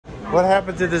What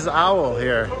happened to this owl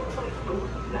here?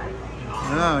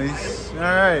 No, he's all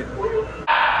right.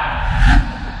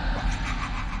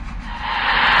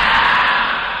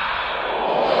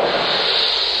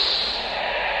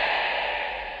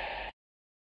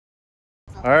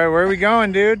 All right, where are we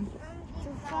going, dude? To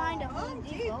find a Home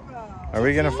Depot. Are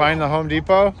we gonna find the Home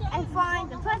Depot? And find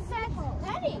the Possessed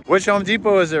Penny. Which Home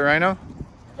Depot is it, Rhino?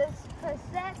 The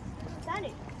Possessed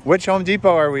Penny. Which Home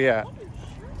Depot are we at?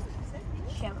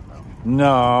 Chevrolet.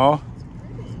 No,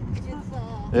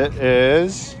 it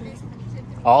is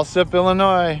Alsip,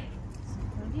 Illinois.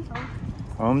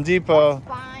 Home Depot.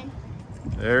 Fine.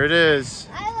 There it is.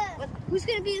 Who's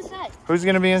gonna be inside? Who's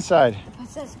gonna be inside? The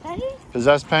Possessed Penny?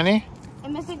 Possessed Penny?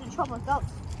 And missing the trouble ghost.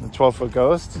 The 12-foot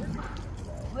ghost?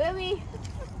 Lily.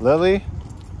 Lily?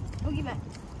 Boogeyman.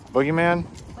 Boogeyman?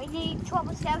 We need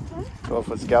 12-foot skeleton.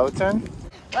 12-foot skeleton?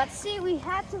 Let's see, we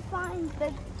have to find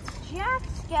the Jack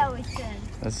skeleton.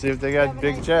 Let's see if they got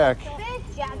Big Jack. Big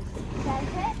Jack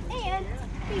skeleton. And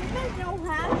we don't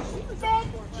have Big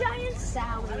Giant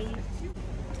Sally.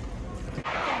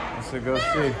 Let's go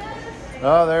see.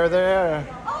 Oh, they're there.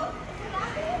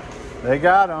 They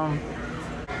got them.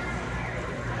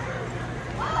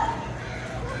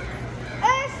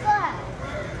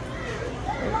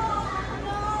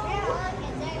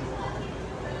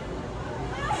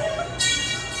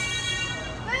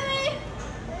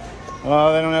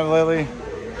 Oh, they don't have Lily.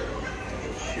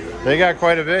 They got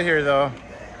quite a bit here, though.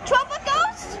 12-foot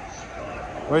ghost?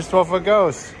 Where's 12-foot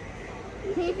ghost?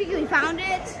 Can you think we found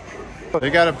it?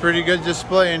 They got a pretty good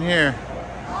display in here.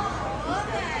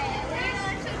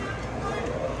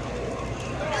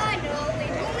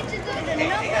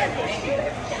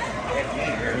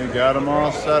 We got them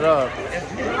all set up.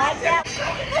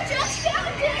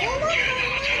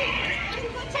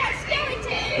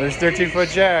 There's 13-foot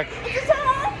Jack.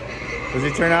 Does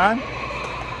he turn on?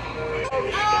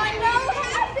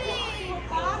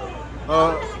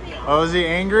 Oh, is he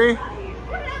angry?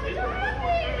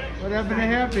 What happened to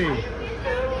Happy?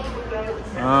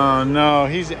 Oh no,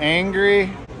 he's angry.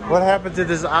 What happened to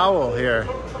this owl here?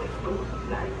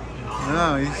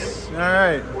 No, he's all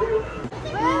right.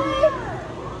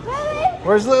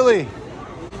 Where's Lily?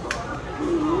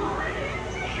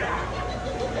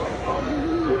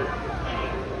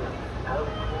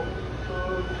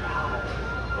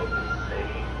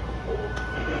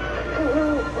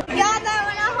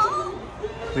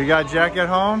 We got Jack at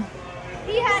home?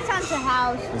 He has tons of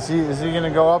house. Is he gonna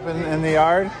go up in the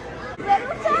yard?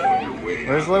 Little Sally?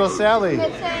 Where's little Sally?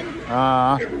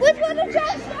 Which little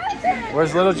Jack?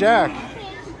 Where's little Jack?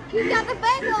 He got the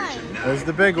big one. There's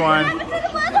the big one. What happened to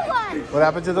the little one? What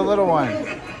happened to the little one?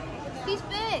 He's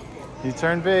big. He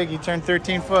turned big. He turned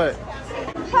 13 foot.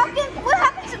 What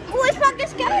happened to where's Pumpkin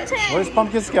Skeleton? Where's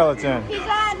Pumpkin Skeleton? He's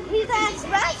at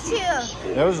last year.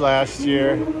 That was last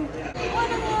year.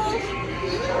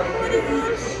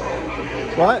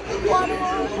 What?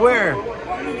 Where?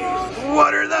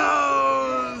 What are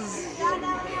those?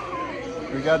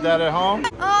 We got that at home?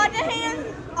 Oh, the hands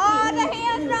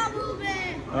not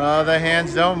moving. Oh, the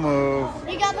hands don't move.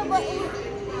 We got the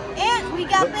and we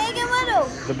got big and little.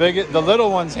 The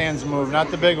little one's hands move, not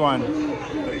the big one.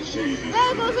 There he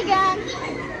goes again.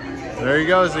 There he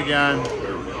goes again. Oh,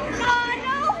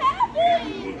 no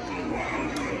happy.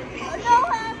 Oh,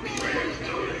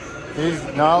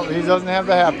 no happy. He doesn't have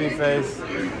the happy face.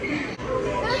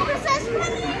 There's Possessed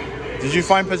Penny. Did you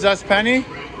find Possessed Penny? You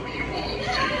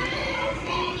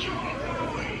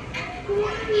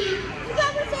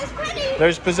got Possessed Penny.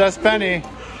 There's Possessed Penny.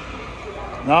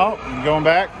 No, I'm going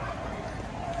back.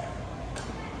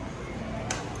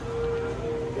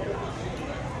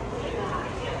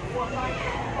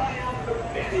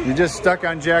 You just stuck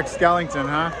on Jack Skellington,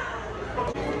 huh?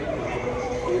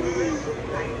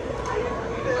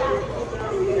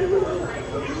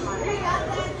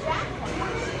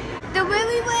 The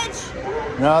Lily Witch.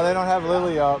 No, they don't have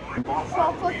Lily up.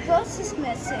 12-foot ghost is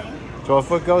missing.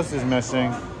 12-foot ghost is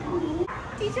missing.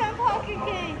 He turned Pumpkin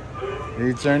King.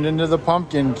 He turned into the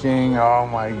Pumpkin King. Oh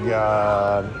my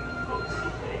God.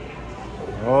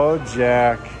 Oh,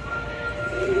 Jack.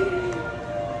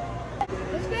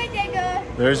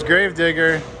 There's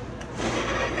Gravedigger.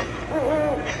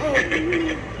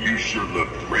 You sure look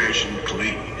fresh and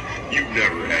clean. You've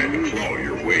never had to claw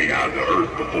your way out of the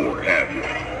earth before, have you?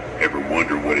 Ever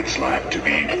wonder what it's like to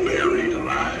be buried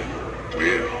alive?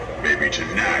 Well, maybe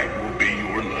tonight will be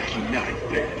your lucky night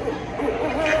then.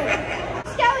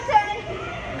 Skeleton!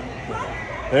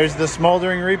 There's the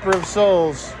smoldering Reaper of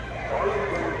Souls.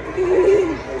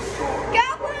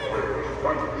 Goblin!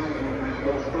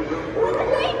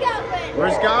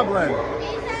 Where's Goblin? He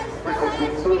says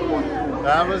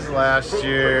That was last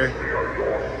year.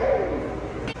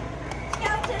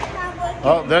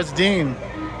 Oh, that's Dean.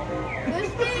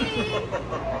 There's Dean.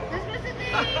 There's Mr.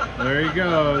 Dean. There he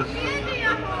goes.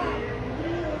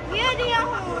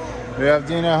 We have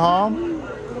Dean at home.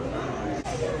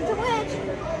 It's a witch.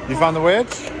 You found the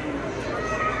witch?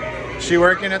 She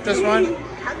working at this one?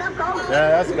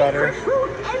 Yeah, that's better.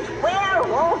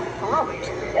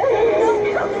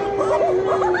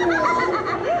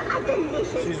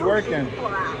 She's working.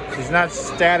 She's not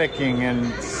staticking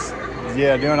and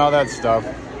yeah, doing all that stuff.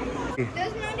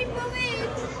 There's Marie Marie.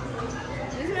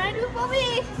 There's Marie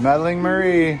Marie. Meddling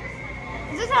Marie.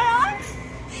 Is this her on?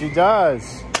 She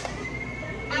does.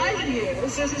 I hear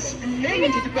there's a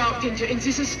splendid bartender in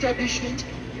this establishment.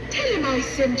 Tell him I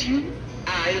sent you.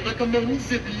 I recommend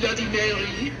the Bloody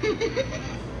Mary.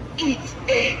 It's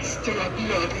extra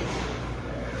bloody.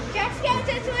 Jack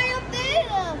Skellington's way up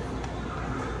there.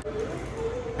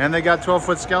 And they got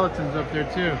 12-foot skeletons up there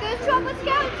too. There's 12-foot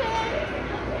skeleton.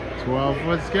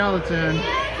 12-foot skeleton.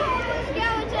 Yeah, 12-foot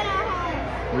skeleton at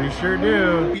home. We sure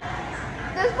do.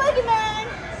 There's Boogeyman.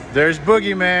 There's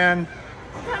Boogeyman.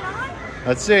 Turn on.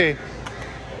 Let's see.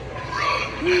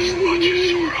 Run as much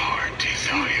as your heart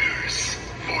desires,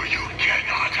 for you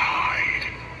cannot hide.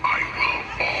 I will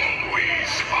always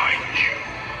find you.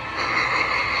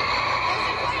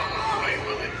 I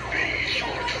will invade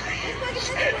your dreams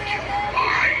and you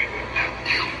mine.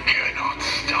 You cannot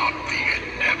stop the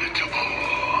inevitable.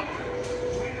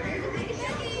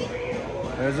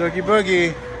 There's Oogie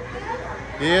Boogie.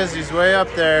 He is. He's way up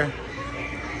there.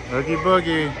 Oogie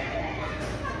Boogie.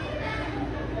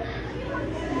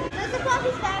 There's the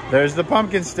pumpkin stack. There's the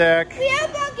pumpkin stack. We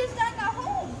have pumpkin stack at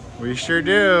home. We sure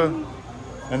do.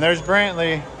 And there's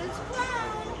Brantley. There's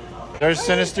Clown. There's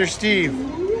Sinister Steve.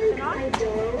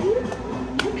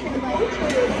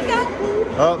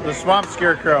 Oh, the Swamp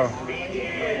Scarecrow.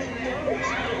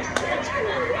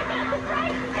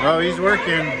 Oh, he's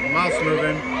working. Mouse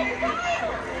moving.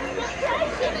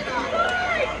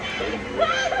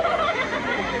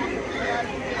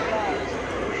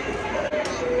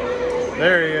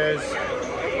 There he is.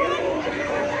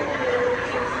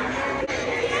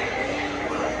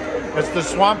 It's the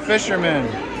Swamp Fisherman.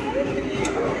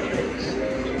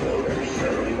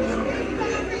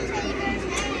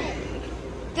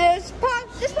 There's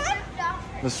this one.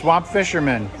 The Swamp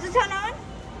Fisherman. Is it turn on?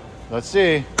 Let's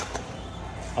see.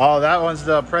 Oh, that one's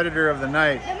the Predator of the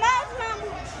Night. The mouse mom.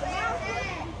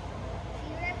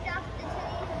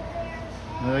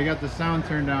 Now they got the sound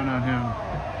turned down on him.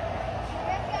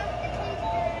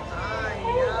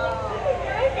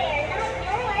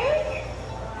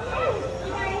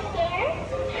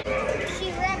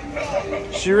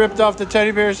 She ripped off the teddy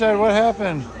bear's head. What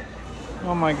happened?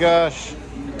 Oh my gosh.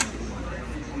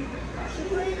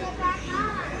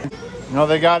 No,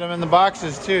 they got him in the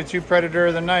boxes too. 2 Predator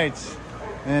of the Nights.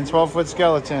 And 12-foot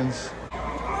skeletons.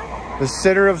 The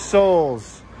Sitter of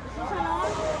Souls.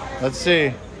 Let's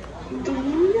see. Do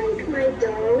you like my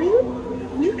dolly?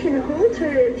 You can hold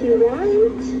her if you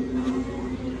want.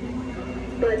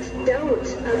 But don't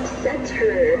upset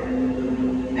her.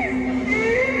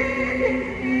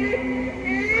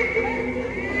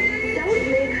 Don't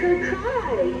make her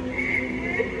cry.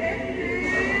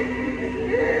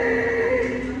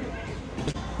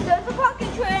 There's the pumpkin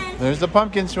twins. There's the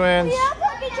Pumpkin Twins. We have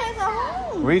pumpkin twins at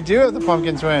home. We do have the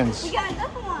Pumpkin Twins. We got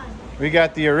another one. We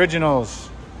got the originals.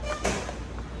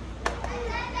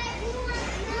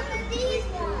 These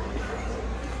ones.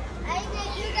 I bet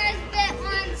you guys bet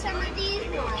on some of these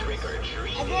ones.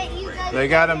 I bet you guys. They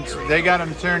got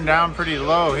them turned down pretty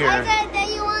low I here. bet that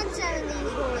you want some of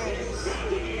these ones.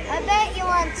 I bet you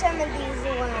want some of these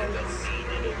ones.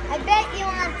 I bet you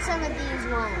want some of these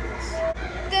ones.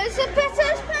 There's a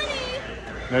Princess Penny.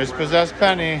 There's Possessed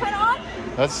Penny. Put on.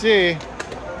 Let's see.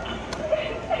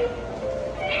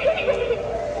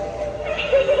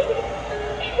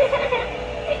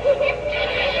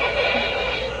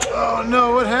 Oh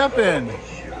no, what happened? We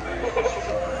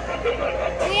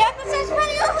have Princess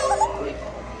Penny at home.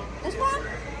 This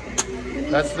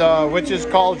one. That's the Witch's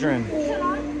Cauldron. Put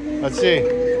on. Let's see.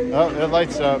 Oh, it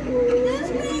lights up. This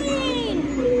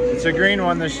green. It's a green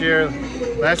one this year.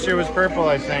 Last year was purple,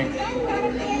 I think.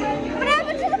 What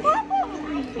happened to the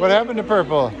purple? What happened to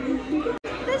purple?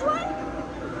 This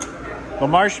one. The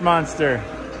Marsh Monster.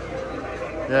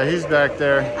 Yeah, he's back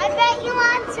there. I bet you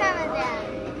want some of them.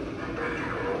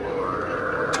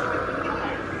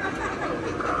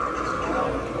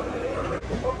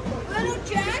 Little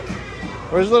Jack.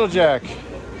 Where's Little Jack?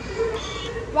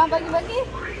 Want Buggy Buggy?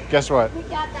 Guess what? We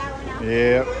got that one out.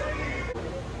 Yep.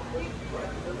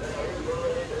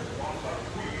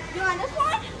 You want this one?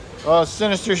 Oh,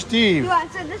 Sinister Steve. You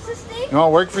want Sinister Steve? You want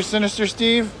to work for Sinister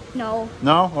Steve? No.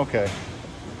 No? Okay.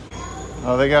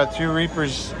 Oh, they got 2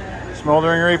 Reapers,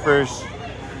 Smoldering Reapers.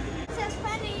 Possessed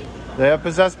Penny. They have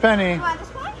Possessed Penny. You want this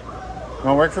one? You want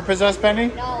to work for Possessed Penny?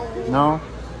 No. No?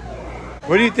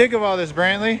 What do you think of all this,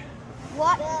 Brantley?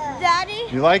 What? Daddy?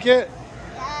 You like it?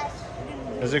 Yes.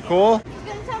 Is it cool? He's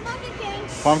gonna tell Monkey King.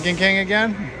 Pumpkin King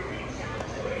again?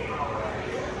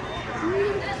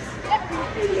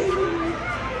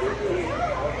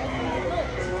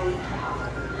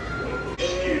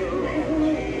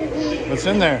 What's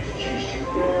in there?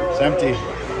 It's empty.